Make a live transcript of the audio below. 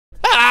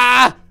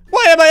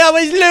Oh,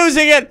 he's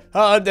losing it.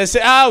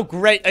 Oh,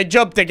 great. I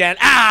jumped again.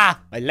 Ah,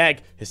 my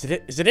leg. Is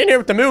it in here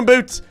with the moon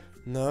boots?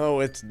 No,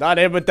 it's not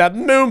in with the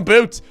moon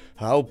boots.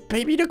 Oh,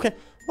 baby duck.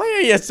 Why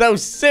are you so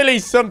silly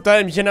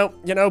sometimes? You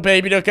know,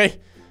 baby duck.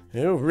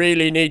 You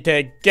really need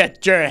to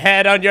get your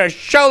head on your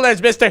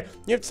shoulders, mister.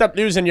 You have to stop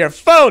losing your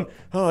phone.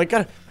 Oh, I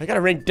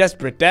gotta ring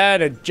Desperate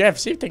Dad and Jeff.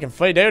 See if they can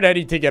find out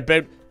anything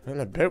about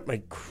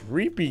my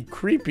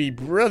creepy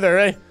brother,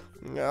 eh?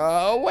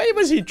 Oh, why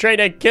was he trying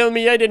to kill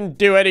me? I didn't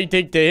do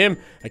anything to him.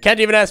 I can't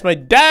even ask my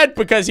dad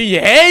because he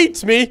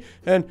hates me.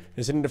 And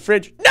is it in the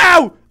fridge?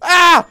 No!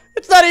 Ah!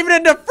 It's not even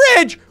in the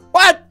fridge!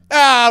 What?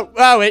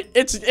 Oh wait,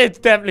 it's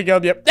definitely gonna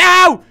be up.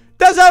 No!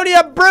 There's only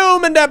a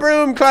broom in the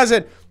broom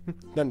closet.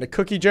 Not in the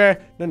cookie jar,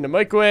 not in the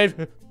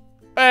microwave.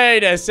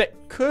 Wait a sec.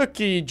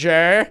 Cookie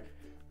jar?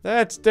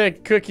 That's the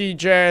cookie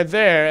jar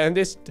there. And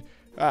this...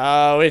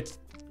 Oh,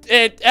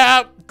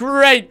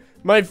 great.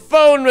 My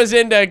phone was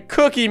in the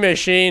cookie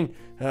machine.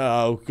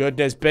 Oh,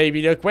 goodness,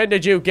 baby duck. When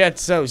did you get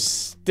so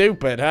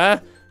stupid, huh?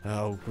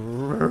 Oh,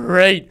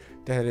 great.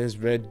 That is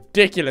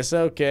ridiculous.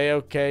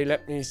 Okay.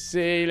 Let me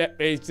see.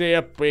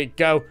 Up we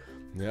go.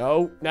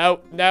 No.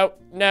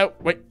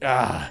 Wait.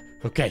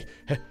 Okay.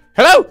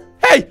 Hello?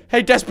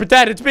 Hey, Desperate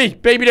Dad, it's me,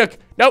 baby duck.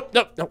 No.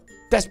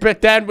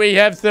 Desperate Dad, we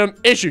have some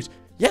issues.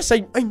 Yes,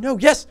 I know,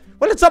 yes.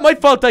 Well, it's not my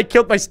fault I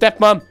killed my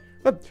stepmom.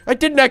 I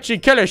didn't actually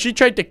kill her. She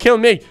tried to kill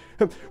me.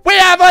 We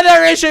have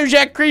other issues,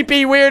 you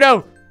creepy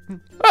weirdo.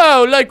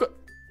 Oh, like...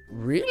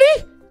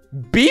 Really?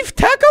 Beef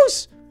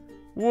tacos?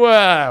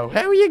 Wow.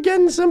 How are you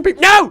getting some beef?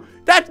 No!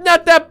 That's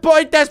not the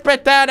point,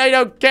 Desperate Dad. I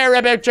don't care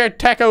about your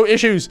taco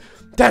issues.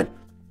 Dad,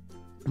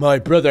 my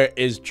brother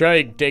is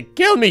trying to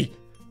kill me.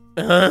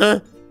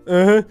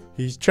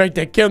 He's trying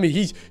to kill me.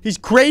 He's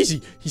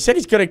crazy. He said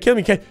he's gonna kill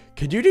me. Can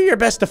you do your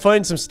best to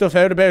find some stuff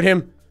out about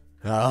him?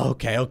 Oh,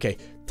 okay.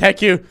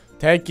 Thank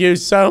you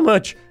so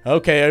much.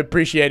 Okay, I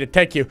appreciate it.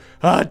 Thank you.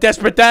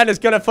 Desperate Dad is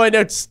gonna find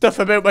out stuff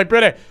about my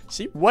brother.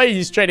 See why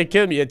he's trying to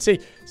kill me and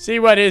see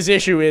what his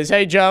issue is.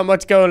 Hey, John,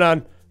 what's going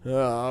on?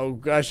 Oh,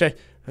 gosh, I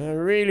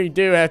really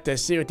do have to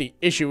see what the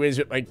issue is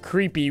with my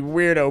creepy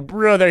weirdo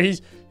brother.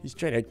 He's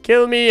trying to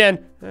kill me and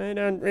I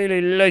don't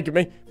really like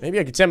it. Maybe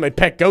I could send my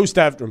pet ghost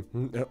after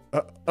him.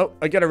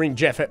 I gotta ring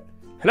Jeff.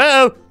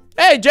 Hello?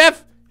 Hey,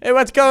 Jeff. Hey,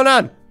 what's going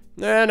on?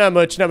 Not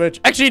much.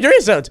 Actually, there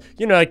is sounds.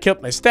 You know, I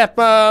killed my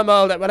stepmom,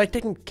 all that, but I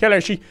didn't kill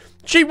her. She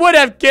would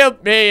have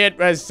killed me. It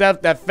was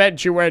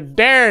self-defense. You weren't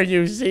there.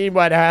 You see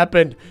what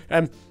happened.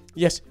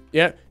 Yes,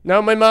 yeah.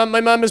 No, my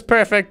mom is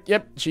perfect.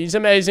 Yep, she's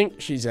amazing.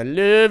 She's a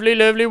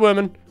lovely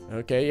woman.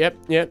 Okay, yep,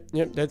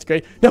 that's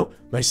great. No,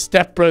 my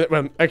stepbrother,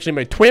 well, actually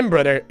my twin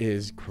brother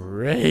is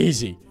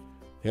crazy.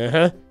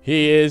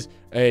 He is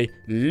a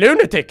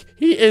lunatic.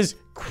 He is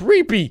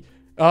creepy.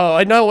 Oh,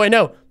 I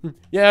know.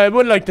 Yeah, I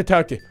would like to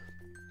talk to you.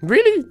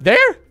 Really?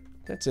 There?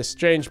 That's a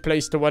strange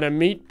place to want to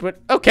meet,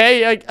 but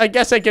okay, I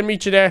guess I can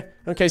meet you there.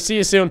 Okay, see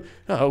you soon.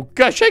 Oh,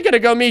 gosh, I gotta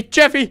go meet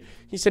Jeffy.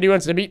 He said he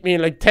wants to meet me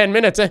in like 10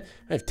 minutes. I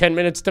have 10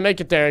 minutes to make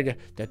it there.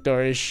 That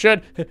door is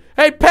shut.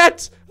 Hey,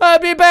 pets, I'll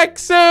be back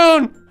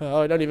soon.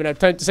 Oh, I don't even have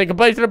time to say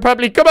goodbye to them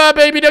properly. Come on,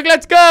 baby duck,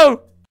 let's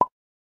go.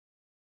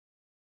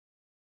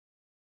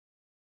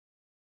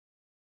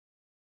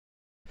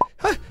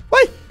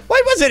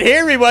 Why was it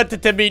here he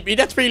wanted to meet me?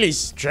 That's really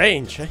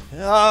strange.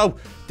 Oh,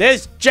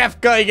 this Jeff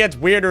guy gets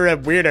weirder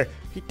and weirder.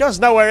 He does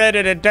know we're out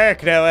in the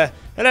dark now.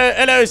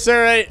 Hello,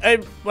 sir. I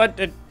want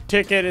a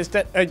ticket.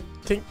 I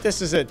think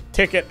this is a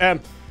ticket.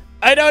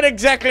 I don't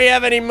exactly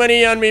have any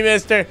money on me,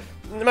 mister.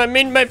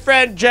 My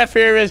friend Jeff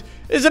here is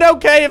it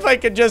okay if I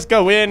could just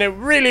go in? It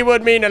really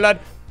would mean a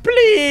lot.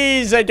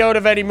 Please, I don't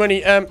have any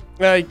money.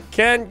 I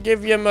can't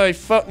give you my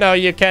phone. No,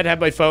 you can't have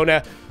my phone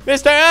now.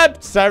 Mister,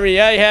 I'm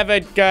sorry, I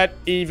haven't got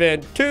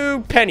even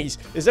 2 pennies.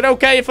 Is it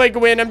okay if I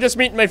go in? I'm just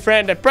meeting my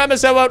friend. I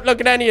promise I won't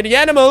look at any of the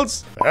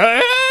animals.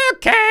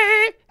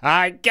 Okay,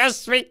 I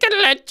guess we can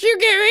let you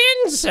go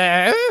in,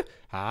 sir.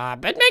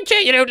 But make sure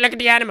you don't look at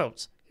the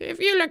animals. If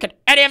you look at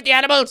any of the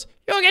animals,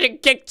 you're getting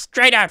kicked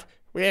straight out.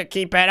 We'll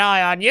keep an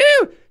eye on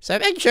you, so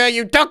make sure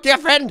you talk to your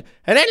friend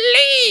and then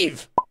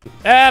leave.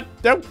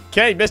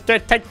 Okay, mister,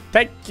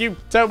 thank you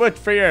so much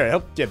for your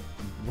help, you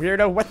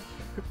weirdo. What?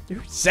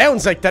 Who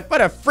sounds like that?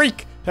 What a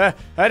freak. I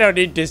don't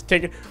need this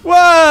ticket.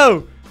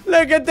 Whoa!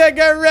 Look at the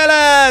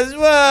gorillas!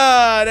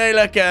 Whoa! They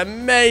look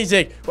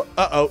amazing.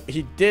 Uh-oh,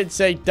 he did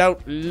say don't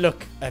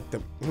look at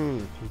them.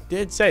 He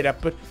did say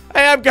that, but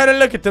I am gonna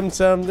look at them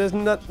some. There's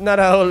not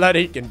a whole lot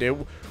he can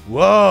do.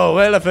 Whoa,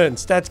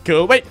 elephants. That's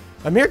cool. Wait,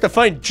 I'm here to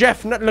find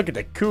Jeff, not look at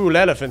the cool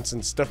elephants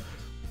and stuff.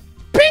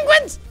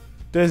 Penguins!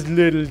 There's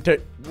little...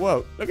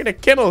 Whoa, look at the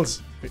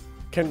camels.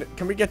 Can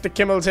we get the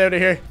camels out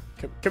of here?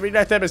 Can we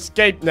let them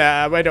escape?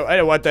 Nah, I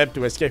don't want them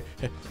to escape.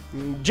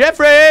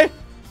 Jeffrey!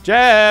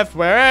 Jeff,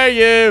 where are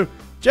you?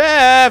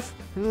 Jeff!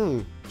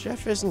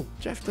 Jeff doesn't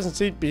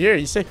seem to be here.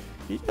 He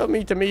told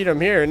me to meet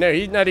him here. No,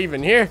 he's not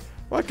even here.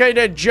 What kind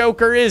of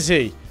joker is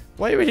he?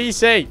 Why would he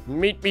say,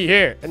 meet me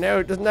here? And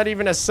now there's not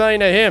even a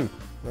sign of him.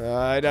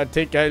 I don't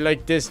think I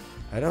like this.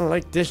 I don't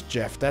like this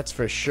Jeff, that's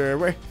for sure.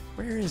 Where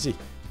is he?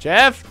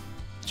 Jeff?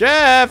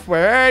 Jeff,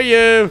 where are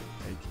you?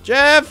 Hey,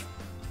 Jeff?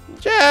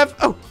 Jeff?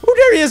 Oh,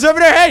 there he is over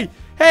there.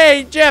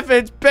 Hey, Jeff,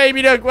 it's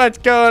Baby Duck. What's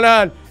going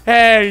on?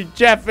 Hey,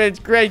 Jeff, it's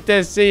great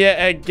to see you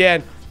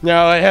again.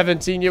 No, I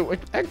haven't seen you.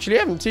 Actually, I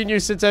haven't seen you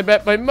since I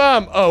met my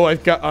mom. Oh,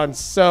 I've got on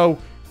so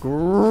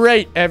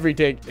great.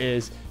 Everything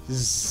is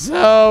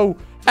so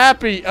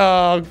happy.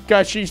 Oh,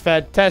 gosh, she's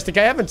fantastic.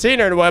 I haven't seen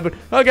her in a while, but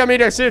I'll get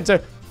meet her soon.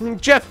 So,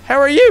 Jeff, how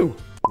are you?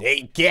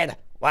 Hey, kid,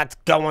 what's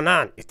going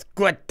on? It's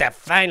good to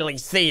finally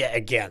see you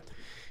again.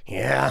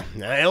 Yeah,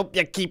 I hope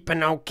you're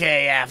keeping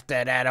okay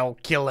after that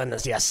old killing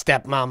as your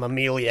stepmom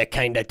Amelia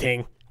kind of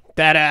thing.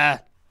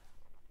 That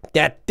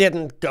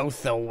didn't go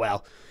so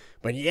well.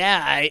 But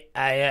yeah,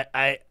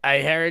 I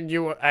heard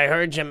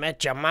you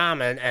met your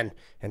mom and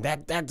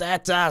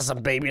that's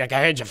awesome, baby. Like, I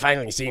heard you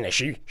finally seen her.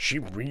 She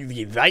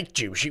really liked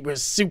you. She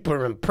was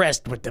super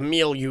impressed with the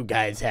meal you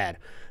guys had.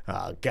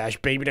 Oh gosh,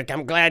 baby, look,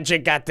 I'm glad you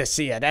got to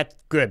see her. That's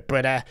good.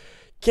 But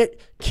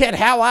kid,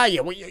 how are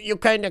you? Well, you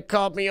kind of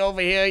called me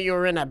over here. You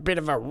were in a bit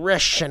of a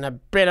rush and a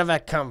bit of a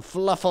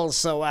confluffle.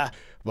 So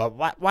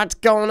well, what's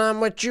going on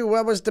with you?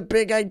 What was the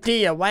big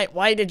idea?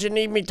 Why did you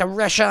need me to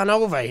rush on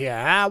over here,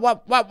 huh?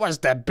 What was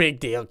the big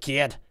deal,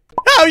 kid?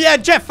 Oh yeah,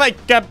 Jeff, I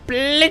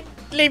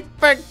completely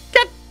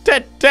forgot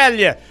to tell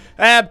you.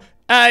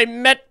 I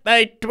met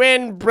my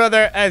twin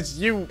brother, as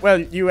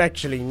you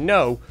actually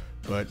know.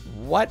 But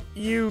what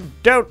you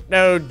don't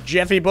know,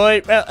 Jeffy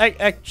boy, well,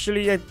 I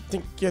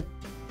think you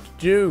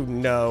do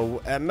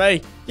know.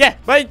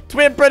 My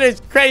twin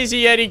brother's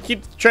crazy and he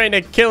keeps trying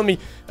to kill me.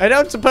 I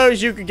don't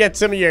suppose you could get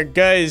some of your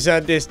guys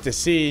on this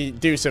to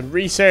do some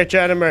research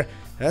on him, or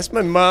ask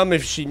my mom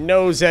if she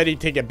knows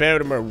anything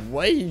about him, or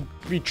why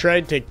he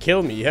tried to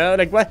kill me, huh?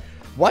 Like,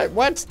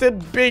 what's the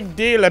big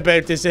deal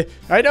about this?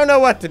 I don't know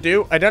what to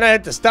do. I don't know how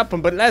to stop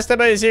him, but last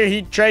time I was here,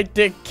 he tried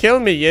to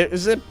kill me. It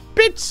was a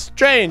bit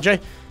strange.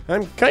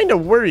 I'm kind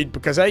of worried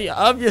because I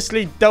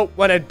obviously don't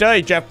want to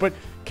die, Jeff, but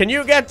can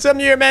you get some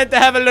of your men to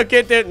have a look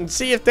at it and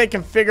see if they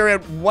can figure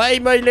out why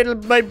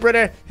my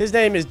brother, his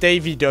name is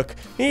Davy Duck,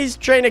 he's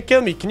trying to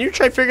kill me? Can you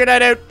try figure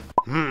that out?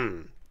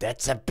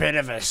 That's a bit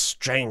of a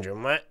strange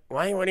one.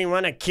 Why would he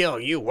want to kill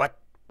you? What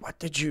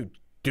did you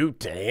do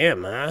to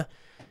him, huh?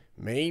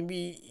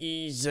 Maybe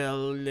he's a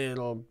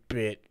little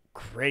bit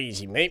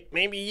crazy.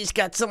 Maybe he's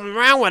got something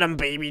wrong with him,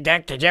 Baby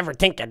Duck. Did you ever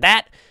think of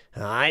that?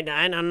 I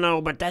don't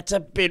know, but that's a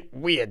bit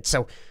weird.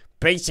 So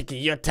basically,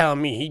 you're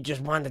telling me he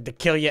just wanted to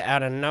kill you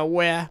out of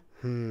nowhere?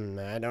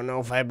 I don't know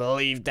if I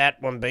believe that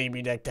one,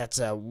 Baby Duck. That's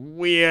a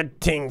weird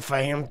thing for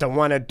him to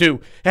want to do.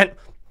 And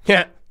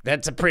yeah,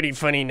 that's a pretty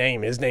funny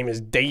name. His name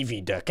is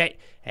Davy Duck.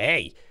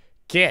 Hey,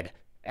 kid,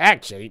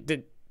 actually,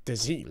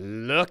 does he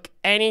look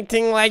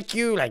anything like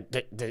you? Like,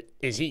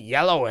 is he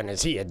yellow and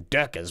is he a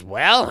duck as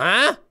well,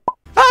 huh?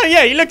 Oh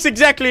yeah, he looks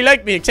exactly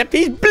like me, except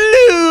he's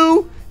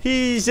blue.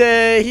 He's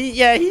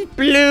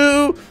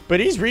blue,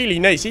 but he's really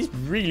nice. He's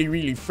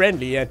really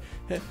friendly, and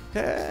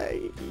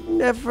I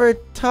never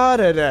thought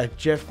of that,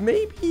 Jeff.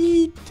 Maybe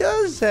he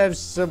does have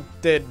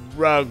something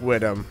wrong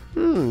with him.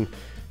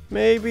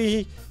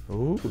 Maybe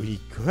he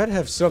could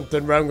have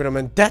something wrong with him,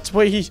 and that's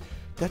why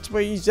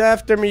he's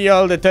after me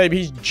all the time.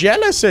 He's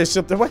jealous or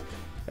something. What?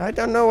 I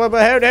don't know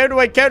about how do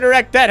I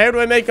counteract that? How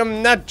do I make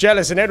him not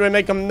jealous, and how do I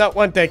make him not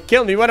want to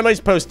kill me? What am I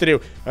supposed to do?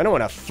 I don't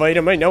want to fight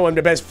him. I know I'm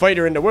the best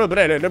fighter in the world, but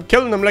I end up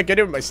killing him like I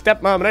did with my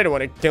stepmom, and I don't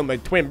want to kill my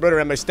twin brother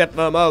and my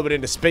stepmom all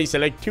within the space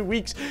of like 2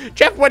 weeks.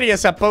 Jeff, what do you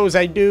suppose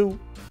I do?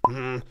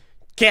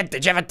 Kid,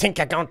 did you ever think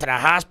of going to the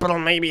hospital,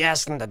 maybe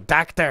asking the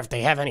doctor if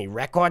they have any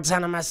records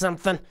on him or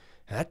something?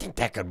 I think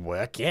that could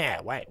work.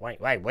 Yeah, why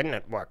wouldn't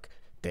it work?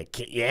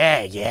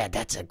 Yeah,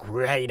 that's a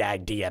great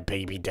idea,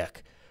 Baby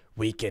Duck.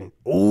 We can,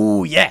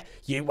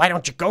 why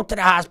don't you go to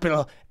the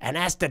hospital and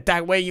ask the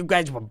doctor where you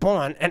guys were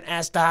born, and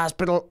ask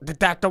the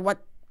doctor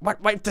what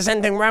if there's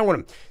anything wrong with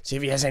him. See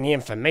if he has any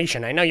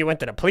information. I know you went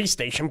to the police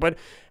station, but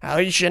at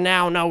least you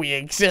now know he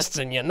exists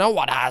and you know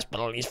what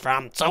hospital he's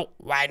from, so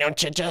why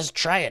don't you just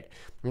try it?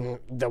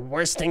 The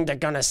worst thing they're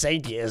gonna say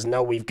to you is,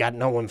 no, we've got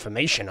no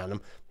information on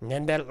him, and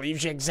then that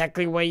leaves you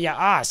exactly where you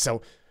are,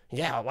 so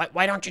yeah,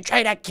 why don't you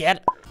try that, kid?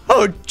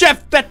 Oh,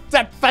 Jeff, that's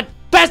a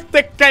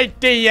fantastic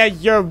idea.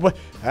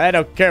 I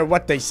don't care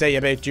what they say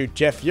about you,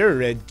 Jeff.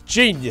 You're a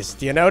genius.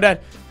 Do you know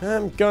that?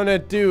 I'm gonna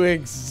do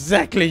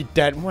exactly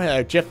that.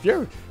 Well, Jeff,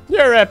 you're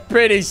a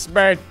pretty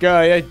smart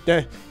guy.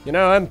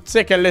 I'm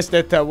sick of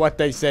listening to what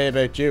they say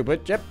about you,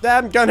 but Jeff,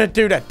 I'm gonna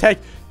do that.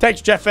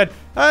 Thanks, Jeff, and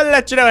I'll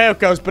let you know how it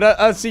goes. But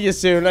I'll see you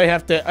soon. I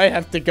have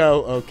to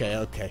go.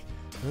 Okay.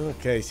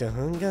 So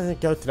I'm gonna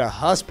go to the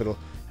hospital.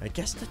 I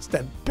guess that's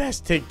the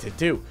best thing to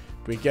do.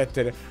 We get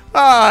to look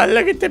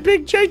at the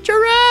big giant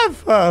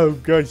giraffe. Oh,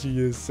 gosh, he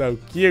is so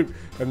cute.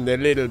 And the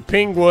little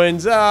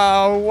penguins.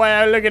 Oh,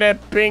 wow, look at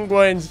the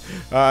penguins.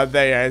 Oh,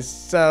 they are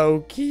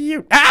so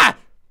cute.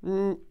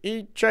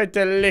 He tried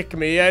to lick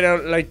me. I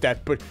don't like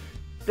that, but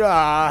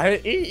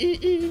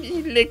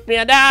he licked me.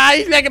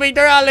 He's licking me.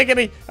 They're all licking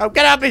me. Oh,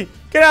 get off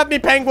me,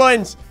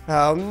 penguins.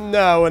 Oh,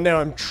 no, and now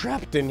I'm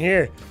trapped in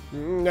here.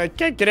 I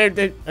can't get out.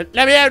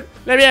 Let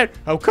me out.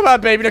 Oh, come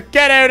on, baby.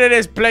 Get out of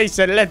this place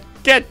and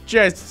get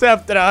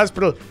yourself to the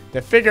hospital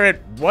to figure out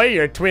why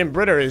your twin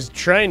brother is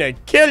trying to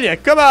kill you.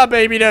 Come on,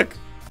 baby duck.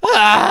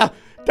 Ah,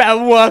 that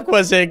walk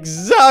was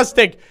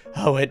exhausting.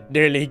 Oh, it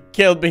nearly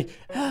killed me.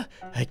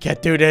 I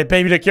can't do that,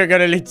 baby duck. You're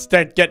gonna need to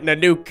start getting a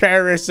new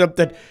car or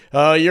something.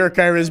 Oh, your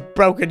car is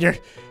broken.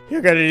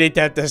 You're gonna need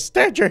to have to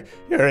start.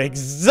 You're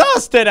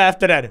exhausted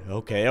after that.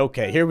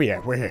 Okay, here we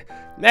are. We're here.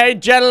 Hey,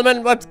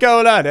 gentlemen, what's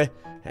going on?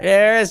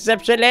 Hey,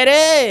 reception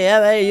lady,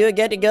 how are you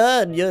getting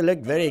on? You look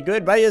very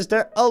good. Why is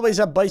there always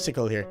a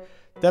bicycle here?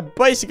 The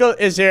bicycle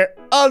is here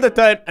all the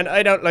time, and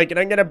I don't like it.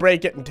 I'm gonna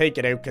break it and take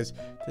it out, because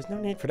there's no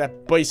need for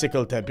that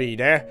bicycle to be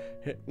there.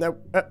 No,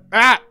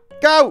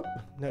 go!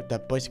 No,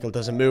 that bicycle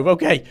doesn't move.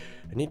 Okay,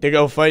 I need to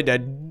go find a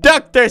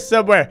doctor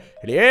somewhere.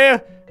 Hello?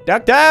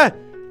 Doctor?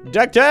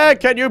 Doctor,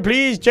 can you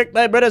please check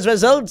my brother's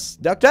results?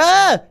 Doctor?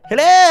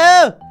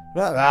 Hello?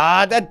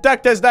 The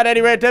doctor's not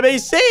anywhere to be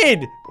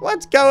seen.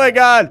 What's going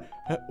on?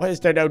 Why is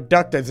there no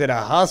doctors in a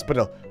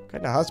hospital? What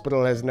kind of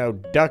hospital has no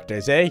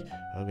doctors, eh?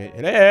 Okay,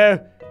 hello?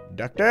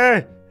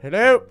 Doctor?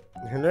 Hello?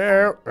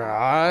 Hello?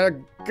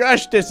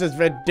 Gosh, this is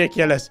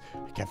ridiculous.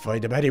 I can't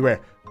find him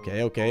anywhere.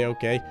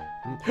 Okay.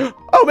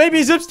 Oh, maybe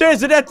he's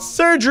upstairs in that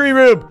surgery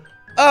room.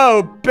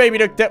 Oh, baby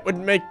duck, that would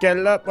make a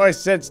lot more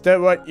sense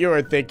than what you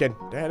were thinking.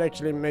 That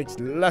actually makes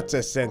lots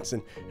of sense.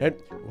 And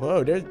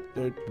whoa,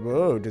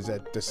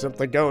 there's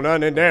something going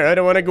on in there. I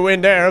don't want to go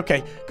in there.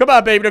 Okay, come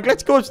on, baby duck,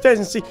 let's go upstairs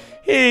and see.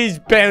 He's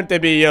bound to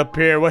be up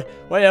here.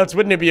 Why else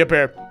wouldn't he be up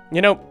here?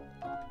 You know,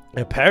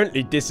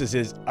 apparently this is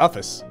his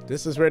office.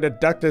 This is where the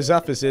doctor's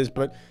office is,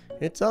 but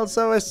it's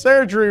also a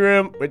surgery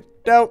room, which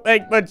don't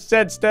make much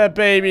sense to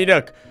baby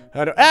duck.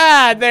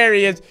 There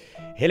he is.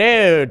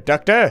 Hello,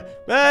 doctor.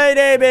 My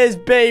name is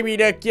Baby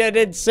Duck. You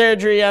did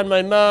surgery on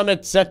my mom,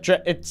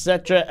 etc.,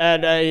 etc.,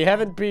 and I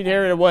haven't been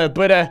here in a while,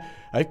 but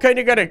I've kind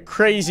of got a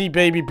crazy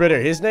baby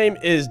brother. His name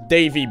is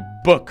Davy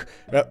Buck.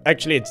 Well,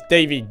 actually, it's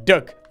Davy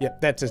Duck.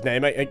 Yep, that's his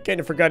name. I kind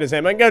of forgot his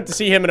name. I'm going to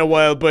see him in a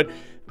while, but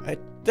I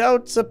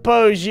don't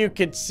suppose you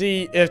could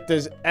see if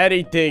there's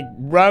anything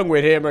wrong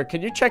with him, or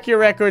can you check your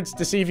records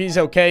to see if he's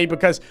okay?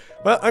 Because,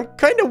 well, I'm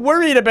kind of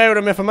worried about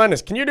him, if I'm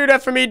honest. Can you do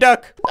that for me,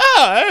 Duck?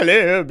 Oh,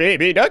 hello,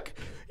 Baby Duck.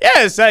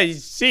 Yes, I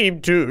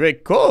seem to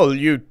recall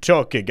you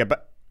talking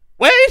about...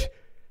 Wait!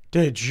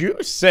 Did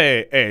you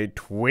say a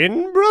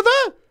twin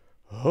brother?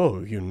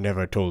 Oh, you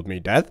never told me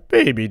that,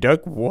 Baby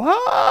Duck.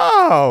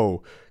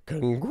 Wow!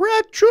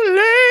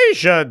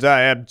 Congratulations!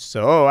 I am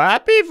so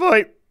happy for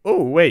you.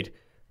 Oh, wait.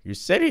 You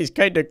said he's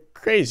kind of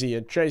crazy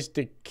and tries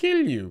to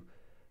kill you.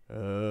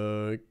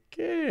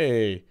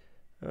 Okay.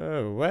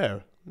 Oh,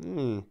 well.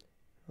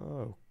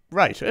 Oh,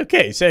 right.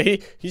 Okay, so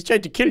he's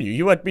trying to kill you.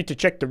 You want me to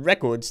check the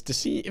records to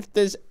see if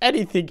there's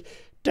anything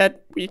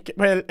that we can...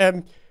 Well,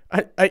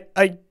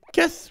 I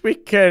guess we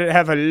can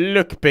have a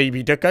look,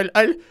 Baby Duck.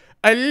 I'll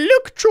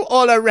look through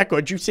all our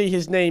records. You say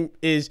his name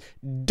is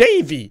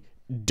Davy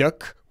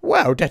Duck.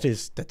 Wow,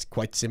 that's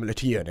quite similar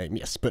to your name,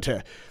 yes, but,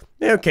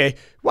 okay.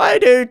 Why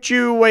don't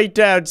you wait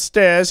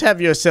downstairs, have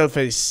yourself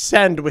a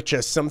sandwich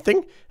or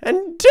something,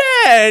 and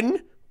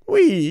then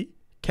we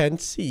can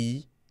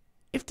see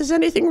if there's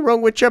anything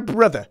wrong with your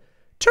brother.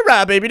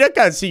 Ta-ra, Baby Duck,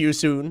 I'll see you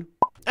soon.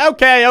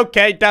 Okay,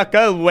 Duck,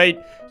 I'll wait.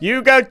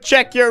 You go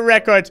check your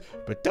records,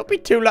 but don't be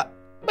too loud.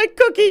 My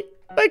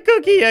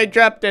cookie, I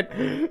dropped it.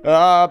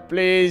 Oh,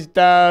 please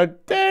don't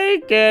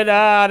take it.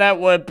 Oh, that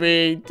would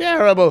be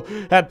terrible.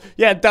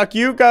 Yeah, Duck,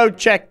 you go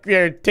check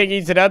your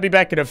thingies and I'll be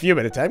back in a few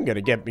minutes. I'm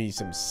gonna get me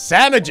some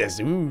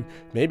sandwiches. Ooh,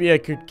 maybe I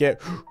could get,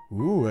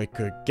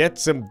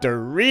 some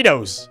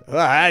Doritos. Oh,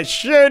 I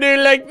sure do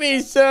like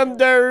me some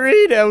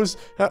Doritos.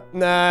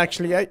 Nah,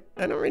 actually, I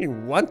don't really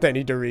want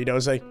any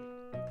Doritos.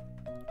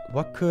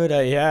 What could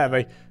I have?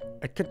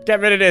 I could get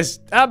rid of this.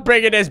 I'm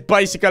bringing this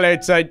bicycle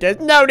outside. There's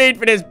no need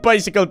for this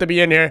bicycle to be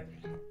in here.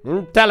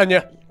 I'm telling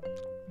you.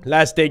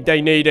 Last thing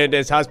they need in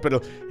this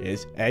hospital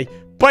is a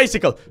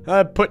bicycle.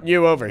 I'm putting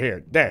you over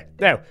here. There.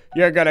 Now,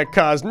 you're gonna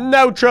cause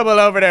no trouble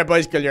over there,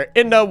 bicycle. You're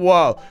in the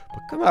wall.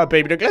 But come on,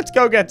 Baby Duck. Let's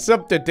go get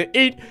something to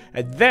eat.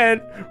 And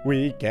then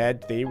we can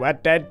see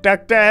what the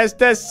doctor has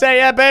to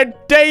say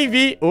about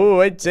Davy.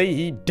 Oh, I'd say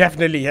he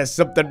definitely has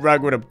something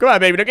wrong with him. Come on,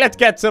 Baby Duck. Let's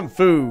get some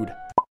food.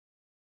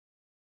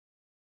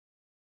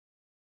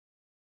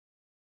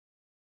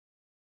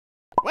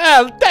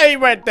 Well, they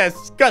were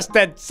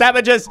disgusting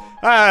sandwiches.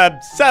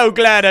 I'm so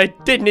glad I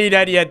didn't eat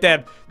any of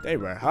them. They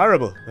were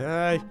horrible.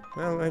 I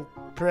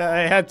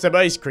had some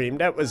ice cream.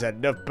 That was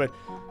enough, but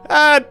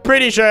I'm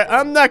pretty sure.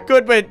 I'm not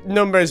good with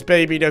numbers,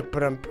 Baby Duck,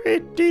 but I'm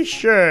pretty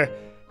sure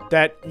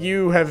that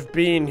you have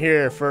been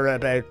here for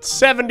about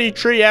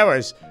 73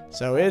 hours.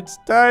 So it's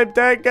time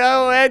to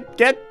go and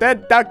get the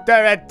doctor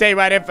and see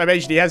what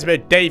information he has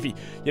about Davy.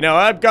 You know,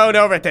 I'm going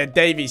over to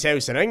Davy's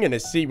house and I'm going to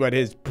see what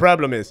his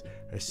problem is.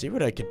 Or see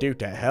what I can do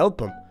to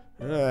help him.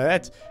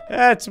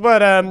 That's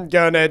what I'm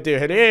gonna do.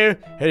 Hello?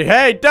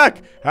 Hey, Duck!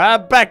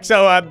 I'm back,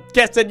 so I'm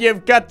guessing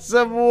you've got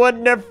some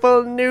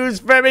wonderful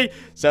news for me.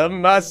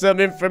 Some awesome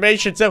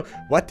information. So,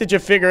 what did you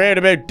figure out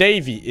about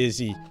Davy?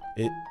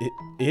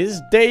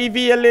 Is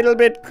Davy a little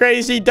bit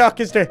crazy,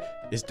 Doc? Is there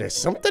Is there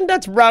something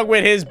that's wrong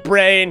with his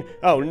brain?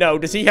 Oh no,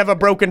 does he have a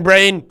broken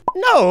brain?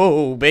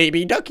 No,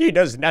 baby duck, he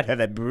does not have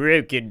a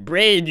broken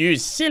brain, you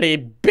silly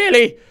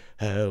Billy.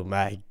 Oh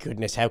my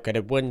goodness, how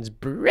could one's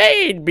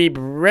brain be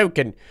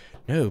broken?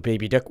 No,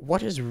 baby duck,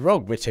 what is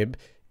wrong with him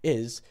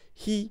is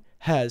he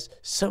has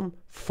some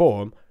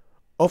form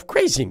of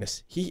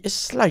craziness. He is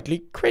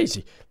slightly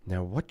crazy.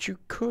 Now, what you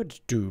could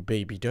do,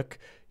 baby duck,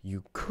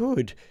 you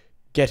could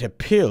get a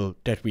pill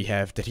that we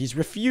have that he's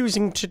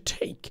refusing to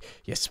take.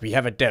 Yes, we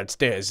have it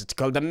downstairs. It's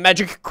called the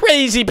magic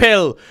crazy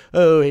pill.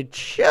 Oh, it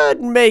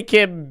should make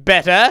him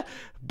better.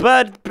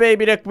 But,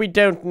 baby duck, we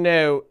don't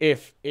know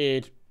if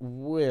it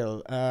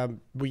will.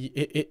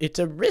 It's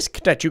a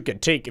risk that you can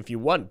take if you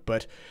want,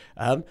 but,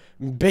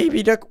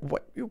 baby duck,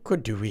 what you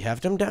could do, we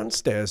have them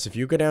downstairs. If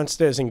you go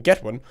downstairs and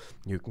get one,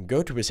 you can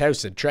go to his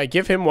house and try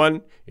give him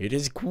one. It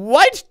is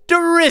quite the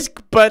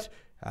risk, but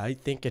I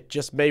think it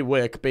just may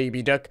work,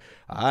 baby duck.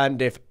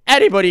 And if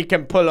anybody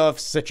can pull off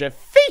such a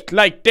feat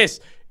like this,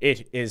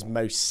 it is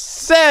most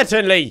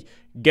certainly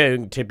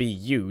going to be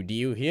you. Do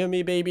you hear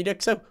me, baby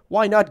duck? So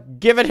why not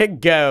give it a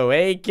go,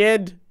 eh,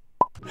 kid?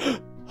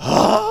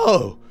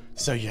 Oh,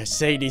 so you're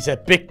saying he's a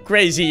bit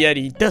crazy and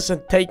he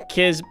doesn't take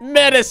his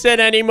medicine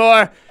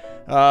anymore?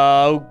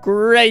 Oh,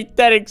 great.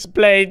 That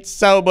explains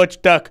so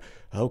much, duck.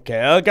 Okay,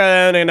 I'll go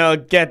down and I'll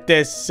get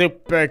this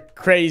super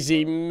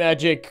crazy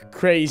magic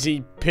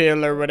crazy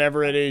pill or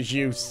whatever it is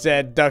you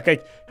said, Duck. I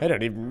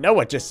don't even know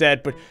what you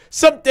said, but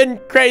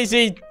something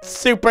crazy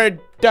super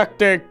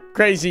doctor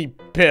crazy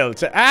pill.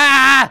 So,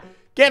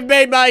 give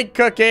me my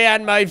cookie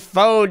and my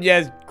phone,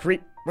 you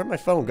creep. Where'd my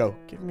phone go?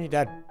 Give me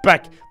that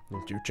back.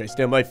 Don't you try to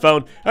steal my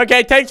phone.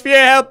 Okay, thanks for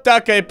your help,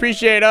 Duck. I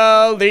appreciate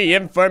all the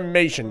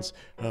informations.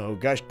 Oh,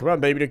 gosh, come on,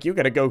 baby Duck. You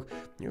gotta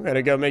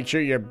go make sure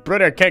your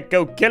brother can't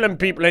go killing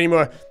people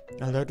anymore.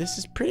 Although this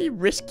is pretty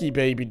risky,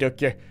 baby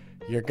Duck.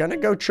 You're gonna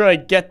go try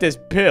get this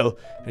pill,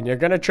 and you're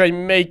gonna try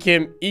make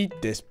him eat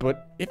this.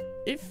 But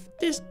if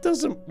this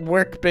doesn't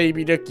work,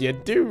 baby Duck, you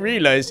do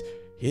realize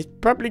he's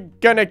probably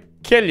gonna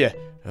kill you.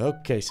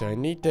 Okay, so I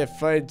need to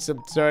find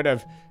some sort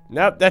of...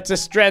 Nope, that's a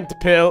strength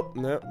pill.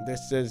 No,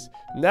 this is...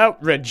 Nope,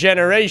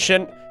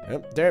 regeneration.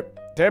 Nope,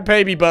 they're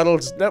baby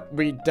bottles. Nope,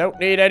 we don't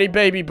need any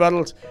baby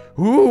bottles.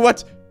 Ooh,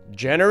 what's...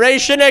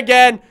 Generation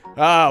again.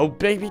 Oh,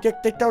 baby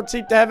duck, they don't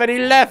seem to have any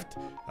left.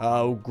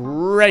 Oh,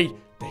 great.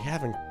 They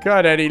haven't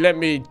got any. Let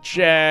me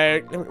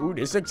check. Ooh,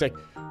 this looks like...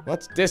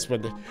 What's this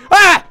one?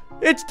 Ah!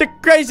 It's the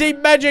crazy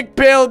magic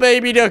pill,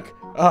 baby duck.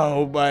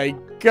 Oh, my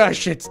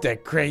gosh, it's the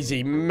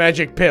crazy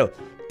magic pill.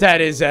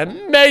 That is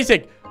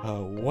amazing.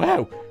 Oh,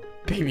 wow.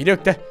 Baby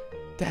duck,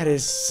 that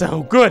is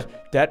so good.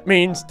 That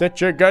means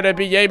that you're gonna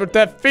be able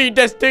to feed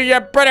this to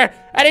your brother,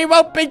 and he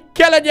won't be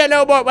killing you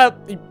no more. Well,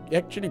 he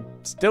actually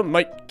still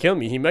might kill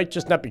me. He might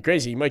just not be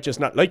crazy. He might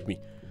just not like me.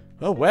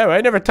 Oh, wow, I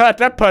never thought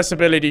that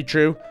possibility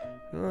true.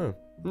 Oh,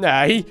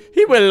 nah, he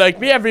will like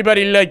me.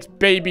 Everybody likes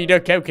Baby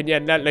Duck. How can you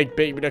not like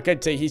Baby Duck?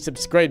 I'd say he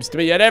subscribes to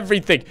me and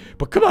everything.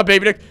 But come on,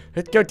 Baby Duck.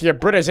 Let's go to your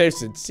brother's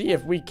house and see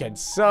if we can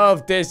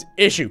solve this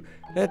issue.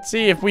 Let's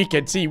see if we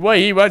can see why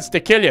he wants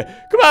to kill you.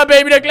 Come on,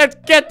 Baby Duck. Let's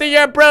get to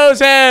your bro's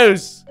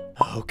house.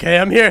 Okay,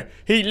 I'm here.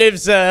 He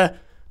lives, oh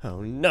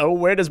no,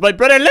 where does my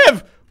brother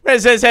live?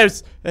 Where's his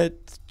house?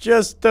 It's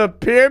just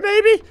up here,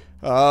 maybe?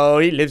 Oh,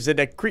 he lives in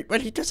a creek. Well,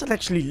 he doesn't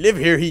actually live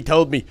here, he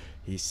told me.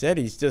 He said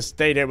he's just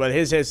staying there while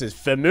his house is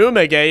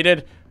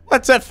fumigated.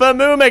 What's a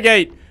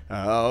fumigate?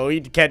 Oh,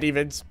 he can't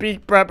even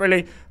speak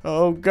properly.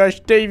 Oh, gosh,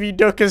 Davy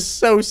Duck is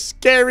so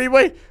scary.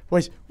 Wait.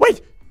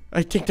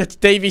 I think that's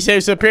Davy's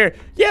house up here.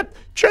 Yep,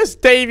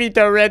 trust Davy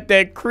to rent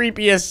the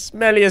creepiest,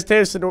 smelliest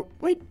house in the...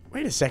 Wait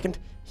a second.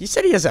 He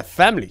said he has a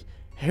family.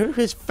 How does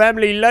his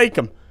family like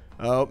him?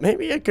 Oh,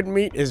 maybe I could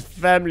meet his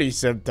family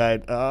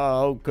sometime.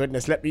 Oh,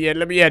 goodness, let me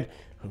in.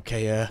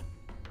 Okay,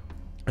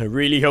 I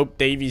really hope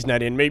Davy's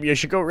not in. Maybe I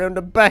should go around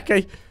the back.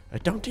 I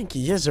don't think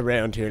he is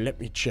around here.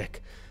 Let me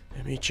check.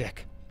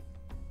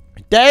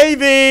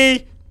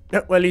 Davy!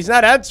 No, well, he's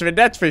not answering,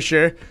 that's for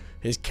sure.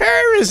 His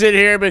car isn't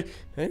here, but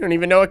I don't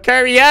even know what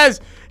car he has.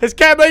 His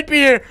car might be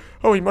here.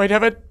 Oh, he might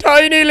have a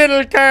tiny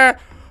little car.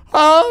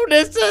 Oh,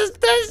 this is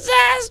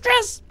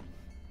disastrous.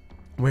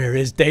 Where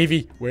is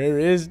Davy?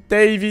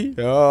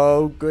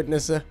 Oh,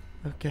 goodness.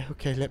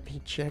 Okay, let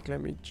me check.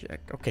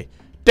 Okay.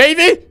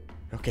 Davy?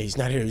 Okay, he's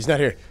not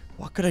here.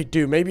 What could I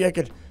do?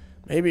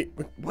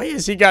 Why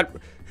has he got...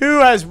 Who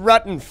has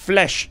rotten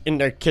flesh in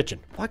their kitchen?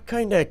 What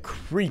kind of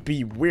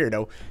creepy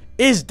weirdo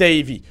is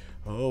Davy?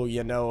 Oh,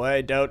 you know,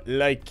 I don't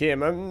like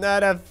him. I'm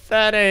not a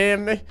fan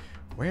of him.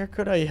 Where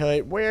could I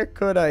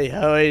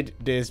hide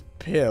this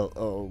pill?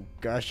 Oh,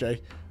 gosh, I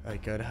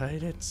could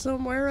hide it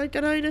somewhere.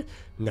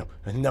 No,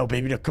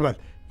 baby, no, come on.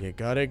 You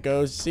gotta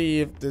go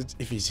see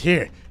if he's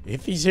here.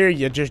 If he's here,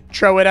 you just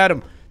throw it at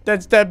him.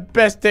 That's the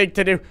best thing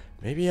to do.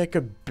 Maybe I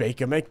could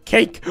bake him a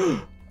cake.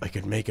 I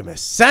could make him a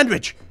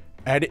sandwich.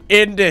 And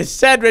in this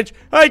sandwich,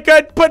 I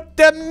could put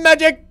the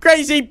magic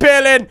crazy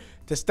pill in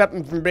to stop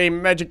him from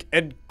being magic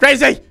and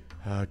crazy.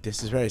 Oh,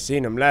 this is where I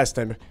seen him last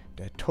time.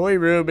 The toy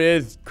room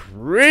is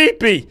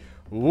creepy.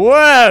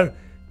 Whoa.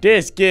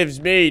 This gives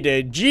me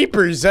the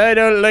jeepers. I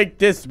don't like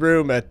this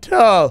room at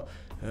all.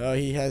 Oh,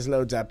 he has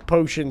loads of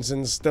potions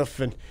and stuff,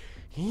 and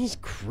he's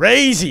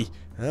crazy.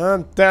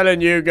 I'm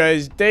telling you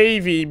guys,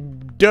 Davy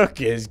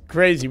Duck is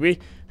crazy.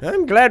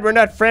 I'm glad we're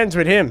not friends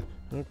with him.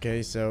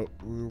 Okay, so,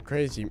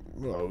 crazy.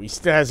 Whoa, he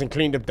still hasn't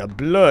cleaned up the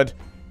blood.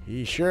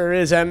 He sure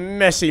is a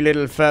messy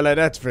little fella,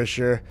 that's for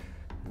sure.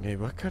 Okay,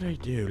 what could I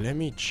do? Let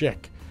me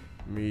check.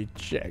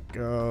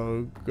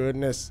 Oh,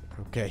 goodness.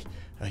 Okay,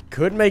 I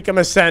could make him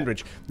a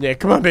sandwich. Yeah,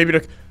 come on, baby,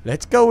 look.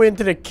 Let's go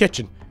into the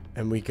kitchen,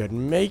 and we could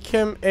make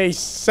him a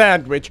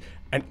sandwich.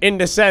 And in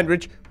the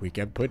sandwich, we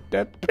can put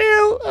the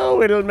pill.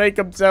 Oh, it'll make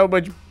him so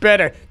much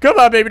better. Come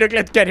on, baby, look,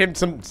 let's get him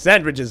some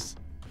sandwiches.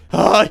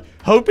 Oh, I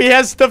hope he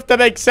has stuff to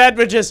make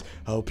sandwiches.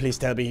 Oh, please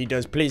tell me he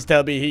does. Please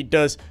tell me he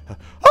does.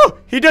 Oh,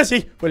 he does.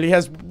 Well, he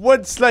has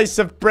one slice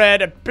of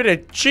bread, a bit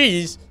of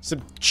cheese,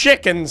 some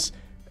chickens,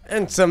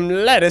 and some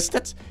lettuce.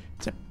 It's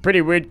a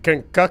pretty weird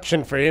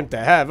concoction for him to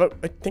have. Oh,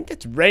 I think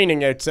it's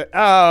raining outside.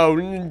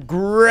 Oh,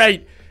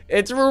 great.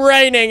 It's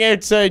raining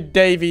outside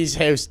Davy's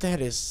house.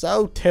 That is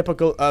so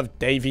typical of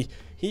Davy.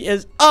 He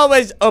is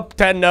always up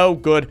to no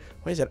good.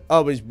 Why is it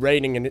always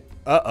raining and it...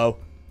 Uh-oh.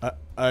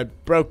 I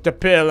broke the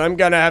pill. I'm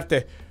gonna have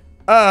to...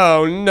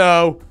 Oh,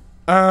 no.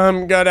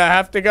 I'm gonna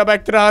have to go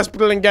back to the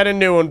hospital and get a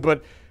new one,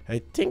 but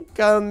I think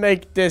I'll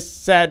make this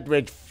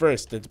sandwich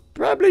first. It's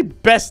probably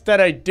best that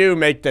I do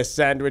make this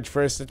sandwich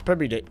first. It's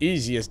probably the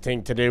easiest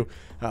thing to do.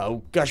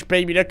 Oh, gosh,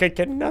 baby, look, I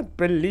cannot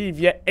believe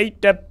you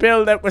ate the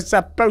pill that was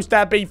supposed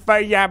to be for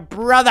your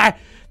brother.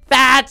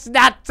 That's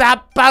not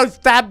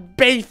supposed to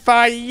be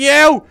for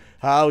you.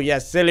 Oh,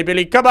 yes, silly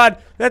Billy. Come on,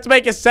 let's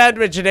make a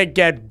sandwich and then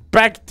get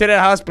back to the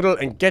hospital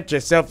and get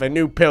yourself a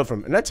new pill from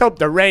it. And let's hope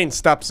the rain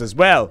stops as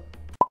well.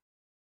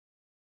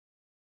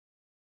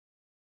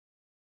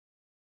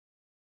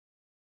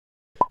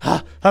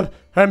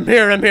 I'm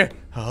here.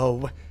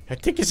 Oh, I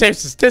think his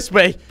house is this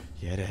way.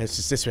 Yeah, the house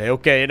is this way.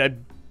 Okay, and I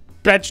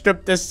batched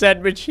up the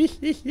sandwich.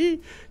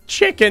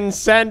 Chicken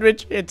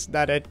sandwich. It's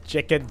not a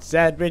chicken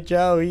sandwich.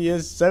 Oh, he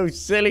is so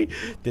silly.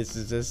 This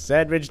is a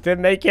sandwich to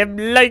make him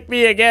like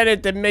me again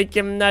and to make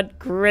him not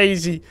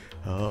crazy.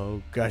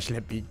 Oh, gosh,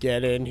 let me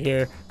get in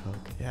here.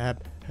 Okay,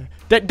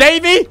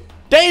 Davy?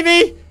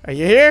 Davy? Are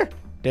you here?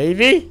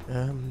 Davy?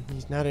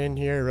 He's not in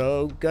here.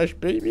 Oh, gosh,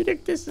 baby,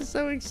 look, this is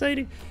so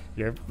exciting.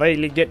 You're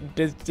finally getting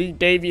to see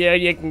Davy.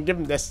 You can give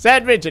him the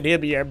sandwich and he'll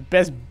be your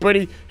best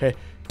buddy. Hey,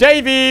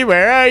 Davy,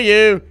 where are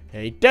you?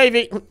 Hey,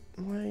 Davy.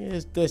 Why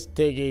is this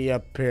thingy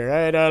up here?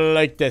 I don't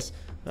like this.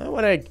 I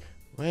want to...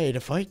 Wait,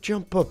 if I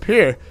jump up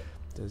here,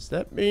 does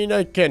that mean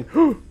I can...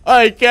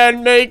 I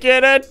can make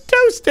it a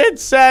toasted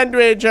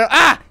sandwich.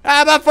 I'm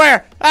on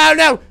fire. Oh,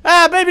 no.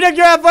 Baby duck,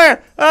 you're on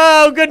fire.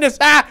 Oh, goodness.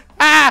 Get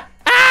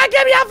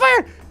me on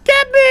fire.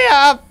 Get me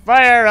on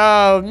fire.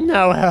 Oh,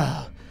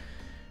 no.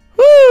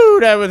 Woo,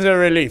 that was a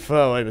relief.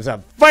 Oh, I was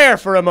on fire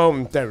for a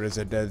moment. That was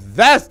a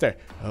disaster.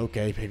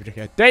 Okay, baby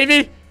duck.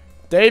 Davy?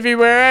 Davy,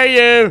 where are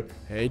you?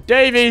 Hey,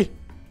 Davy.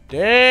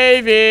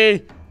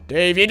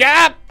 Davy.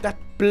 That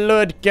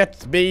blood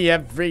gets me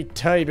every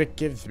time. It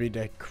gives me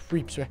the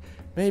creeps.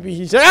 Maybe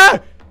he's...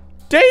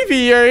 Davy,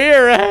 you're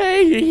here.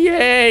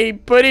 Hey,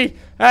 buddy.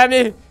 I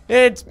mean,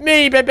 it's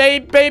me,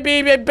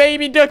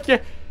 baby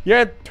duck.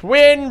 Your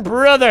twin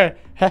brother.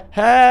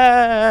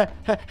 How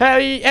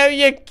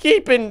you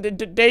keeping,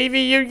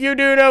 Davy? You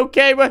doing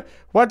okay?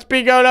 What's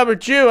been going on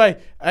with you?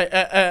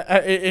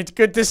 It's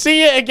good to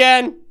see you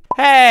again.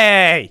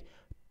 Hey,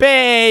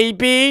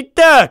 baby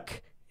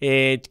duck.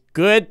 It's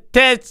good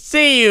to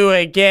see you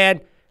again.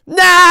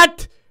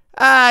 Not!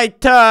 I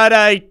thought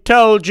I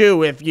told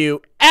you if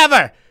you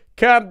ever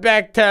come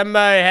back to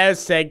my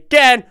house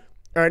again,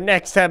 or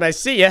next time I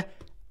see you,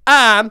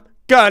 I'm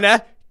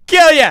gonna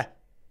kill you.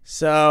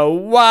 So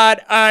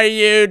what are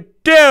you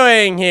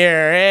doing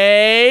here,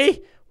 eh?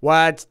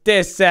 What's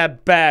this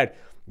about?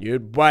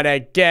 You'd want to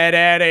get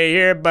out of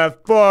here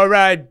before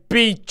I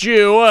beat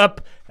you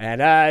up.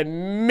 And I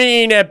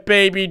mean it,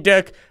 baby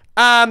duck.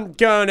 I'm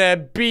gonna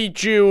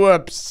beat you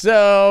up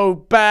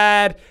so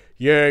bad,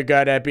 you're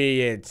gonna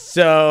be in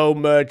so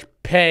much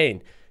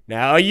pain.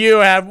 Now you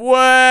have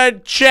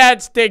one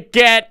chance to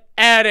get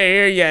out of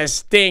here, you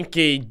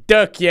stinky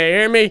duck, you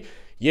hear me?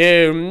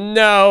 You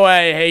know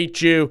I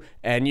hate you,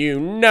 and you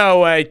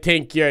know I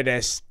think you're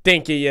the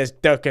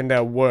stinkiest duck in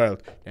the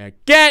world. Now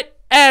get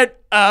out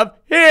of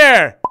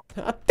here!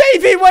 Oh,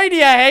 Davy, why do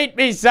you hate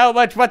me so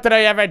much? What did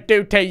I ever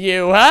do to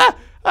you, huh?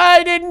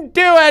 I didn't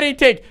do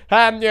anything.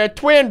 Your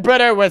twin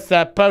brother was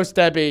supposed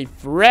to be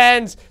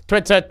friends.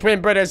 Twin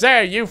brothers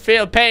are. You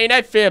feel pain,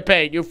 I feel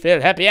pain. You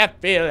feel happy, I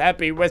feel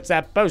happy. We're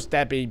supposed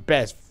to be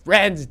best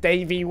friends,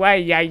 Davy.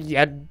 Why are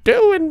you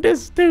doing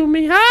this to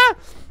me, huh?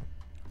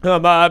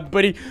 Come on,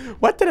 buddy.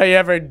 What did I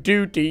ever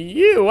do to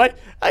you?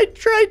 I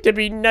tried to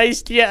be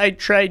nice to you. I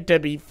tried to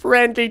be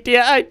friendly to you.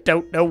 I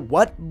don't know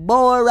what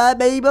more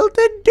I'm able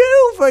to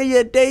do for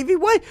you, Davy.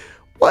 Why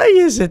Why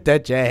is it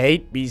that you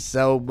hate me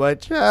so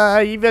much?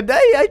 Even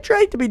I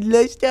try to be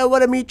nice. I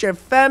want to meet your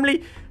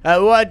family. I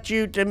want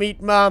you to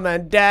meet Mom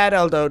and Dad,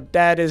 although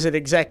Dad isn't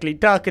exactly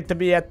talking to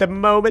me at the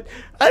moment.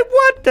 I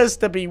want us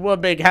to be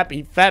one big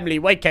happy family.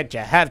 Why can't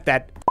you have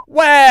that?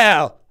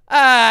 Well,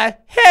 I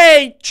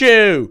hate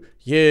you.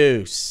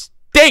 You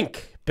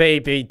stink,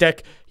 baby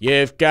duck.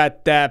 You've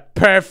got the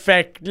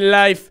perfect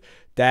life,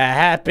 the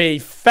happy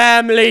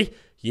family.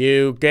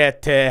 You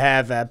get to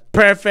have a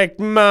perfect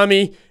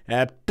mommy,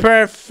 a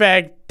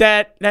perfect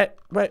dad.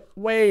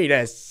 Wait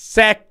a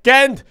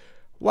second.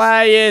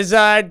 Why is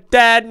our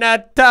dad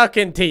not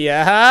talking to you,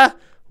 huh?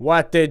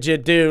 What did you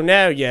do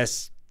now, you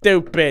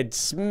stupid,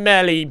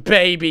 smelly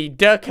baby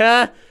duck,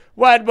 huh?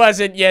 What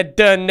wasn't you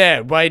done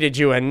now? Why did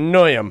you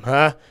annoy him,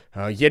 huh?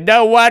 Oh, you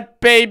know what,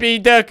 baby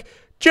duck?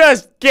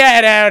 Just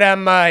get out of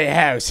my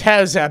house.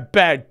 How's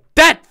about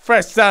that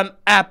for some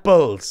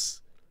apples?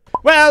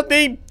 Well,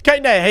 he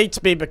kind of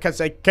hates me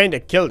because I kind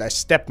of killed her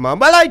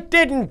stepmom. Well, I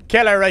didn't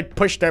kill her. I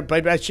pushed her,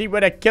 but she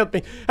would have killed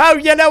me. Oh,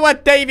 you know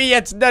what, Davy?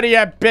 It's none of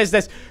your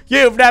business.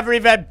 You've never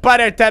even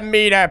bothered to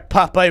meet her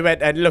pop. I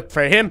went and looked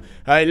for him.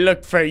 I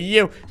looked for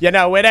you. You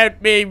know,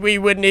 without me, we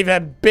wouldn't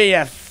even be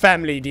a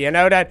family. Do you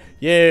know that?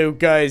 You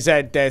guys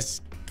are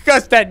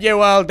disgusting. You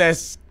all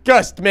disgust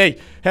me.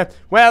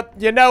 Well,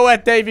 you know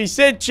what, Davy?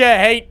 Since you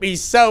hate me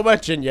so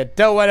much and you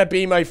don't want to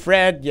be my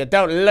friend, you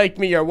don't like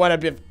me or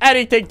want to have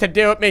anything to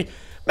do with me,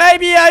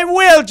 maybe I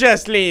will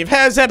just leave.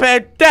 How's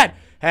about that?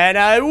 And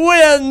I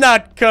will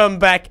not come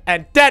back,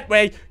 and that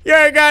way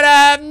you're gonna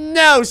have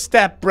no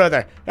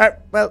stepbrother.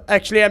 Well,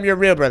 actually, I'm your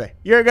real brother.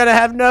 You're gonna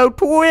have no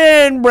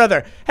twin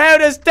brother. How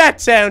does that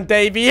sound,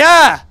 Davy,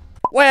 huh?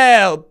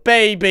 Well,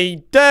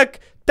 baby duck,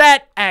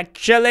 that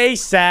actually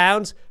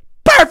sounds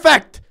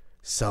perfect.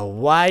 So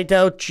why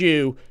don't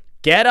you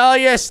get all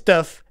your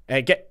stuff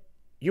and get...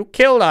 You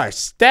killed our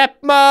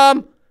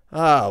stepmom?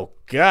 Oh,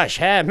 gosh,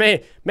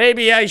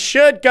 maybe I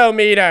should go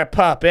meet our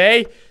pop,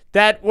 eh?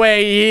 That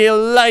way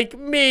he'll like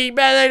me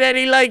better than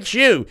he likes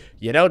you.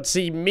 You don't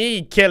see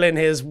me killing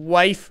his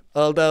wife,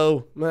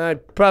 although I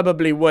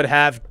probably would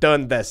have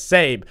done the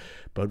same.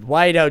 But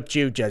why don't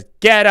you just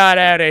get on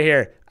out of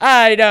here?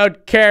 I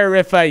don't care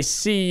if I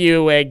see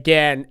you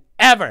again,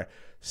 ever.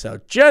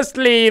 So just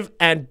leave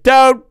and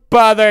don't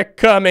bother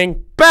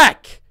coming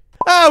back.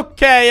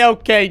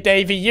 Okay,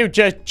 Davy, you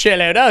just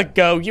chill out. I'll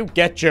go. You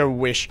get your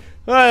wish.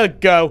 I'll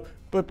go.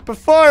 But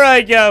before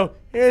I go,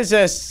 here's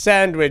a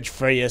sandwich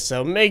for you,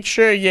 so make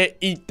sure you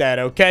eat that,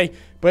 okay?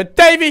 But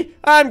Davy,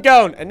 I'm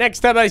going. And next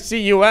time I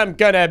see you, I'm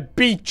gonna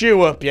beat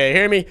you up, you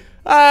hear me?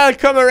 I'll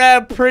come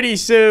around pretty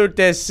soon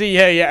to see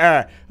how you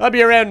are. I'll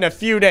be around in a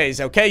few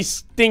days, okay,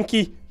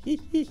 Stinky?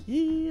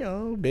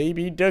 Oh,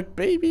 baby duck,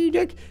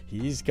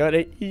 he's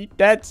gonna eat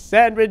that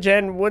sandwich,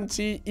 and once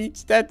he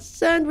eats that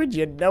sandwich,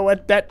 you know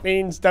what that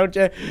means, don't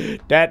you?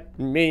 That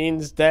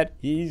means that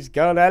he's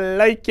gonna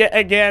like you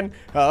again.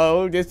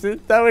 Oh, this is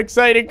so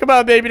exciting. Come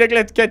on, baby duck,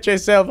 let's get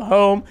yourself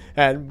home,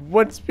 and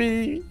once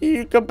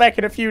you come back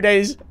in a few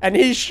days, and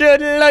he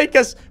should like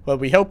us. Well,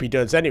 we hope he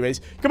does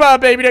anyways. Come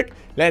on, baby duck,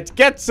 let's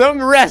get some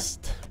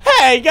rest.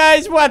 Hey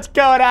guys, what's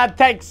going on?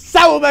 Thanks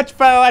so much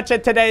for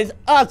watching today's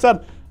awesome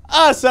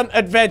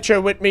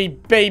adventure with me,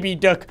 baby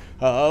duck.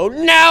 Oh,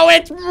 no,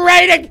 it's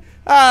raining.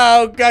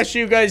 Oh, gosh,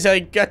 you guys, I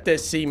got to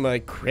see my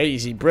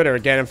crazy brother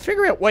again and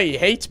figure out why he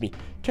hates me.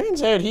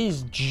 Turns out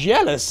he's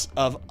jealous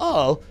of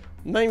all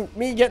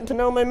me getting to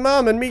know my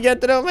mom and me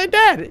getting to know my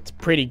dad. It's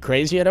pretty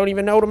crazy. I don't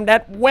even know them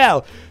that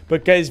well.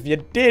 But, guys, if you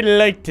did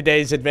like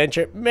today's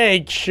adventure,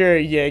 make sure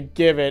you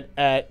give it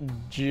a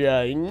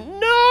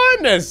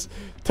ginormous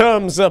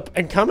thumbs up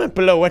and comment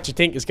below what you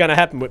think is going to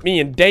happen with me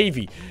and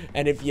Davy.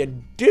 And if you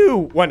do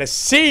want to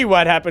see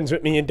what happens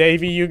with me and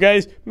Davy, you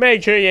guys,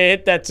 make sure you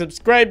hit that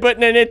subscribe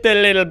button and hit the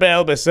little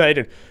bell beside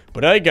it.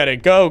 But I gotta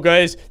go,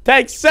 guys.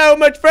 Thanks so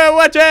much for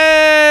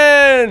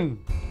watching!